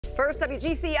First,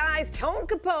 WGCI's Tone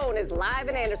Kapone is live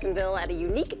in Andersonville at a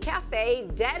unique cafe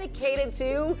dedicated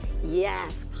to,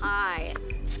 yes, pie.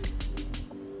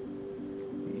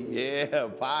 Yeah,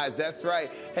 pies, that's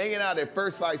right. Hanging out at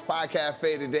First Slice Pie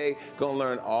Cafe today, gonna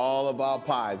learn all about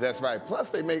pies, that's right. Plus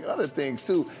they make other things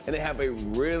too, and they have a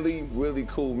really, really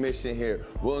cool mission here.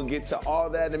 We'll get to all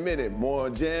that in a minute. More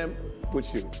on Jam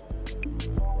with you.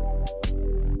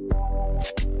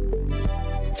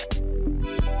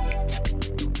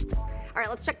 All right,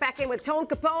 let's check back in with Tone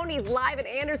Kapone. He's live in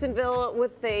Andersonville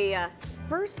with the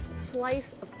First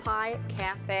Slice of Pie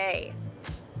Cafe.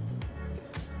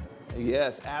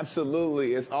 Yes,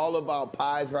 absolutely. It's all about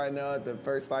pies right now at the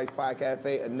First Slice Pie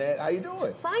Cafe. Annette, how you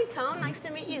doing? Fine, Tone. Nice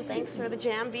to meet you. Thanks for the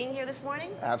Jam being here this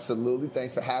morning. Absolutely.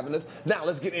 Thanks for having us. Now,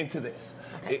 let's get into this.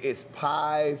 Okay. It's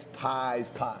pies, pies,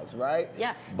 pies, right?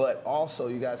 Yes. But also,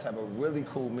 you guys have a really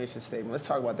cool mission statement. Let's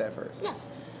talk about that first. Yes.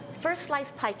 First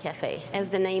Slice Pie Cafe,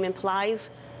 as the name implies,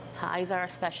 pies are our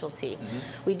specialty.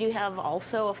 We do have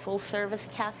also a full-service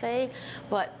cafe,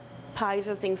 but pies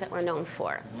are things that we're known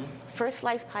for. First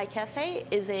Slice Pie Cafe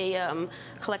is a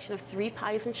collection of 3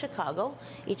 pies in Chicago,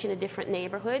 each in a different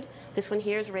neighborhood. This one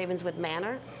here is Ravenswood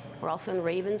Manor. We're also in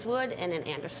Ravenswood and in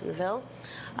Andersonville.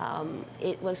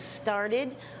 It was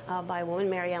started by a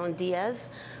woman, Mary Ellen Diaz,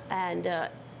 and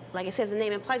like I said, the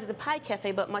name implies it's a pie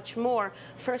cafe, but much more.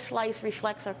 First Slice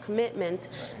reflects our commitment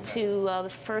to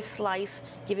the First Slice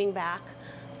giving back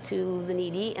to the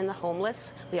needy and the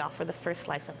homeless. We offer the first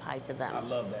slice of pie to them. I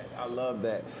love that. I love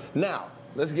that. Now,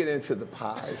 let's get into the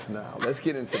pies now. Let's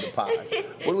get into the pies.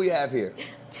 What do we have here?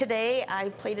 Today, I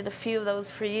plated a few of those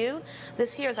for you.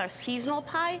 This here is our seasonal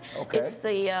pie. Okay. It's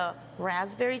the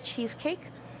raspberry cheesecake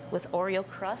with Oreo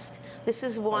crust. This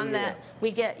is one that we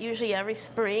get usually every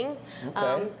spring. Okay.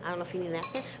 I don't know if you need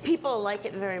that. People like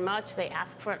it very much. They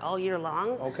ask for it all year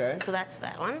long. Okay. So that's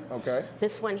that one. Okay.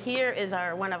 This one here is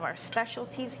one of our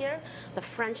specialties here, the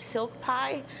French silk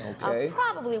pie. Okay.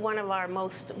 Probably one of our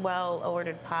most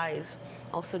well-ordered pies.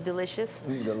 Also delicious.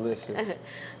 Delicious.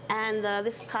 And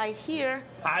this pie here.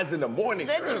 Pies in the morning.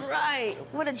 That's right.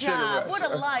 What a job. What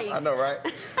a life. I know, right?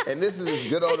 And this is this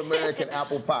good old American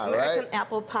apple pie, American right?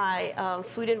 apple pie.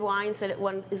 Food and Wine said it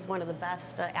is one of the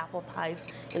best apple pies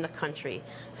in the country.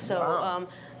 So wow.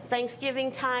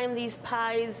 Thanksgiving time, these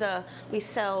pies, we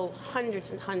sell hundreds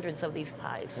and hundreds of these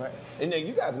pies. Right. And then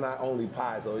you guys not only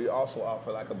pies, though, you also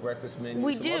offer like a breakfast menu.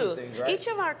 We some do. Other things, right? Each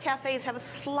of our cafes have a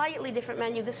slightly different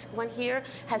menu. This one here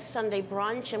has Sunday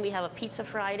brunch, and we have a Pizza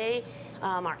Friday.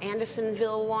 Our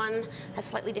Andersonville one has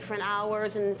slightly different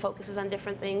hours and focuses on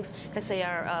different things. Like I say,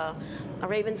 our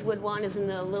Ravenswood one is in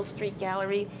the Little Street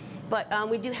Gallery. But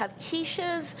we do have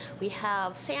quiches, we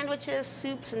have sandwiches,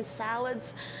 soups, and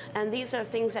salads. And these are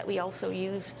things that we also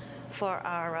use for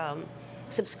our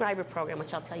subscriber program,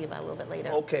 which I'll tell you about a little bit later.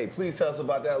 Okay, please tell us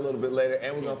about that a little bit later.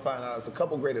 And we're going to find out there's a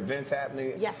couple great events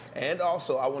happening. Yes. And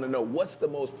also, I want to know what's the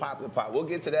most popular pie. We'll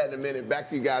get to that in a minute. Back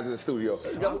to you guys in the studio.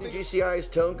 WGCI's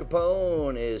Tone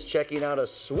Kapone is checking out a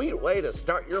sweet way to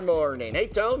start your morning. Hey,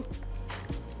 Tone.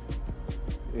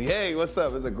 Hey, what's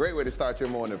up? It's a great way to start your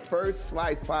morning. First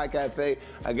Slice Pie Cafe.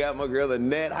 I got my girl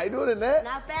Annette. How you doing, Annette?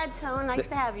 Not bad, Tone. Nice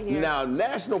to have you here. Now,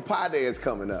 National Pie Day is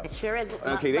coming up. It sure is.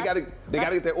 Okay, they gotta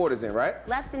get their orders in, right?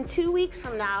 Less than 2 weeks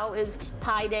from now is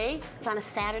Pie Day. It's on a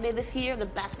Saturday this year, the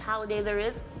best holiday there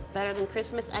is. Better than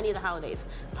Christmas, any of the holidays.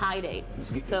 Pie Day.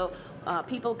 So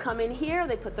people come in here,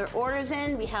 they put their orders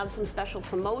in. We have some special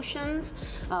promotions.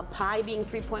 Pie being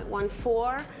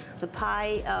 3.14. The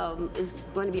pie is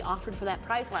going to be offered for that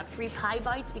price. We'll have free pie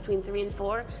bites between 3 and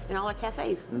 4 in all our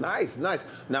cafes. Nice, nice.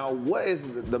 Now, what is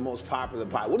the most popular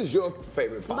pie? What is your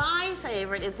favorite pie? My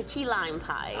favorite is the key lime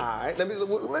pie. All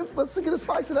right, let's get a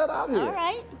slice of that out here. All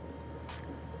right.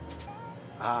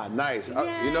 Ah, nice.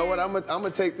 You know what? I'm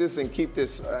gonna take this and keep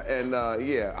this,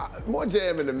 more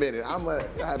Jam in a minute. I'm gonna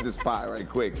have this pie right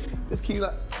quick. This key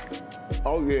lime.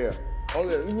 Oh yeah. Oh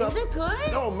yeah. You know, is it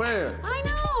good? Oh man. I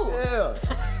know. Yeah.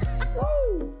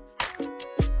 Woo.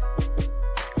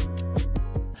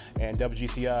 And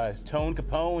WGCI's Tone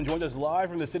Kapone joined us live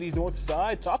from the city's north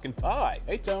side talking pie.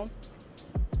 Hey, Tone.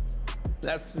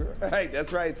 That's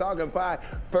right, talking pie.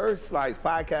 First Slice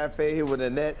Pie Cafe here with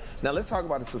Annette. Now let's talk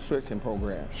about the subscription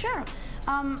program. Sure.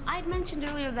 I'd mentioned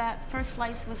earlier that First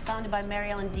Slice was founded by Mary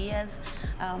Ellen Diaz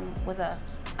with an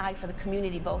eye for the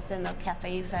community, both in the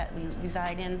cafes that we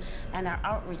reside in and our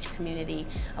outreach community.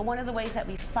 One of the ways that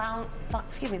we fund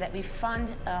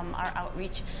our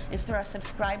outreach is through our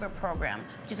subscriber program,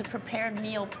 which is a prepared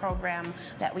meal program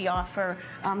that we offer.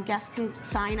 Guests can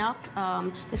sign up.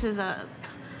 This is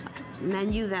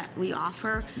menu that we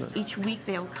offer. Each week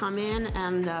they'll come in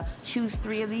and choose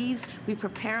 3 of these. We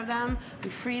prepare them, we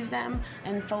freeze them,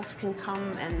 and folks can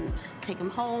come and take them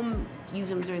home, use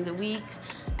them during the week,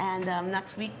 and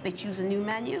next week they choose a new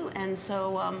menu. And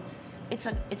so it's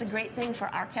a great thing for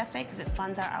our cafe because it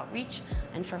funds our outreach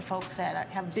and for folks that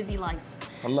have busy lives.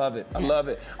 I love it. I love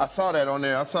it. I saw that on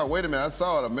there. Wait a minute, I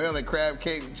saw it. A Maryland crab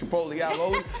cake, Chipotle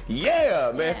aioli.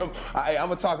 Yeah, man. I'm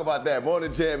going to talk about that. More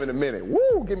than jam in a minute.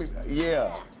 Woo, give me,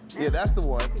 yeah. Yeah, that's the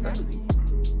one.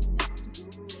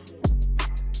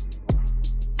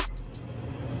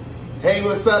 Hey,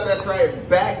 what's up? That's right.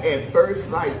 Back at First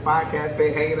Slice Pie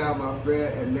Cafe, hanging out with my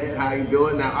friend Annette. How you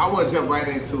doing? Now, I want to jump right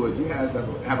into it. You guys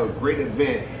have a great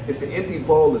event. It's the Empty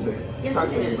Bowl event. Yes,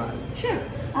 it is. Sure.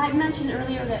 I mentioned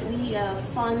earlier that we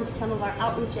fund some of our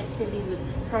outreach activities with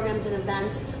programs and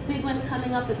events. Big one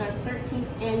coming up is our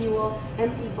 13th annual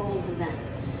Empty Bowls event.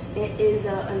 It is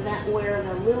an event where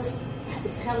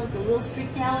it's held at the Little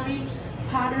Street Gallery.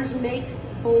 Potters make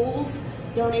bowls,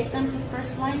 donate them to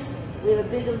First Slice. We have a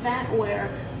big event where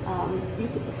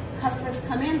customers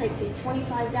come in, they pay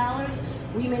 $25.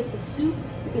 We make the soup.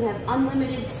 You can have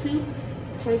unlimited soup.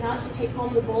 $20 to take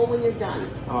home the bowl when you're done.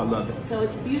 Oh, I love it. So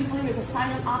it's beautiful. There's a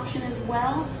silent auction as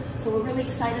well. So we're really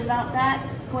excited about that.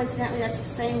 Coincidentally, that's the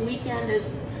same weekend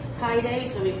as Pie Day.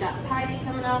 So we've got Pie Day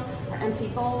coming up, our empty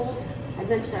bowls. I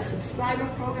mentioned our subscriber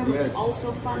program, which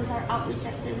also funds our outreach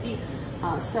activity.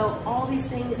 So all these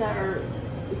things are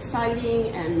exciting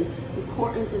and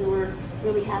important, and we're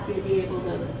really happy to be able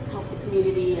to help the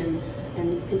community and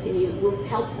continue. We're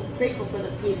grateful for the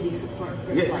community support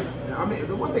for Slice. I mean,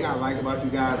 the one thing I like about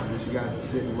you guys is you guys are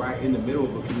sitting right in the middle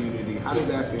of a community. How does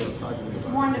that feel? Talk to me. It's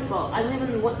wonderful. I live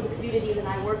in the community that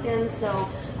I work in, so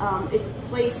it's a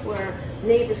place where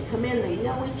neighbors come in, they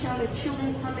know each other,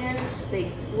 children come in,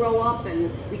 they grow up, and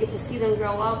we get to see them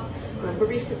grow up.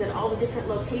 Baristas at all the different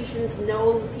locations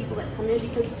know the people that come in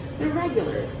because they're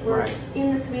regulars. We're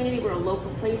in the community, we're a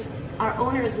local place. Our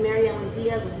owner is Mary Ellen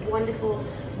Diaz, a wonderful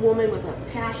woman with a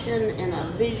passion and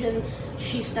a vision.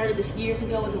 She started this years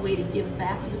ago as a way to give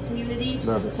back to the community.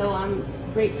 So I'm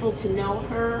grateful to know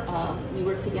her. We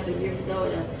worked together years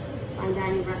ago at a fine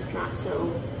dining restaurant.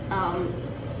 So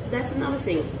that's another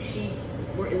thing.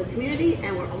 We're in the community,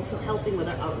 and we're also helping with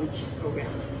our outreach program.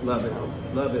 Love it,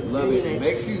 love it, love it.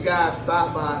 Make sure you guys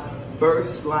stop by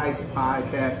First Slice Pie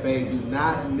Cafe. Do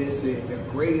not miss it. They're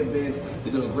great events.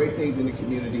 They're doing great things in the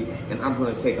community, and I'm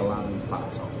going to take a lot of these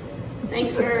pies home.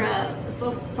 Thanks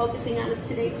for focusing on us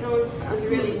today, Tone. It was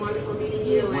really wonderful meeting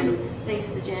you, and thanks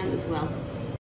to the Jam as well.